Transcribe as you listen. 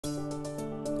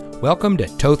Welcome to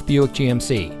Toth Buick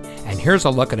GMC, and here's a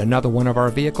look at another one of our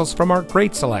vehicles from our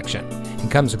great selection.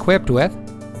 It comes equipped with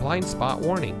blind spot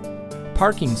warning,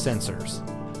 parking sensors,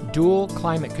 dual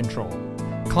climate control,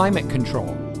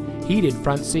 heated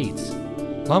front seats,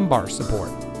 lumbar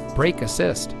support, brake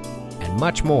assist, and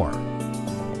much more.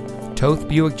 Toth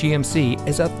Buick GMC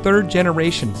is a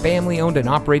third-generation family-owned and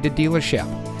operated dealership.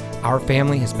 Our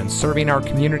family has been serving our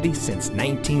community since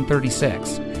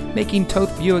 1936, making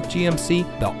Toth Buick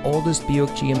GMC the oldest Buick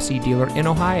GMC dealer in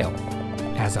Ohio.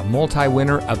 As a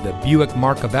multi-winner of the Buick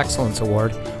Mark of Excellence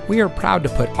Award, we are proud to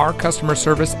put our customer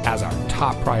service as our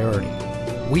top priority.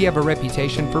 We have a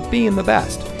reputation for being the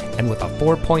best, and with a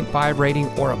 4.5 rating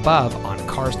or above on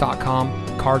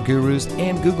Cars.com, Car Gurus,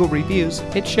 and Google reviews,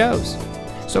 it shows.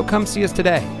 So come see us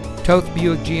today. Toth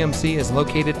Buick GMC is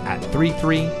located at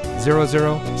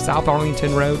 3300 South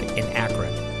Arlington Road in Akron.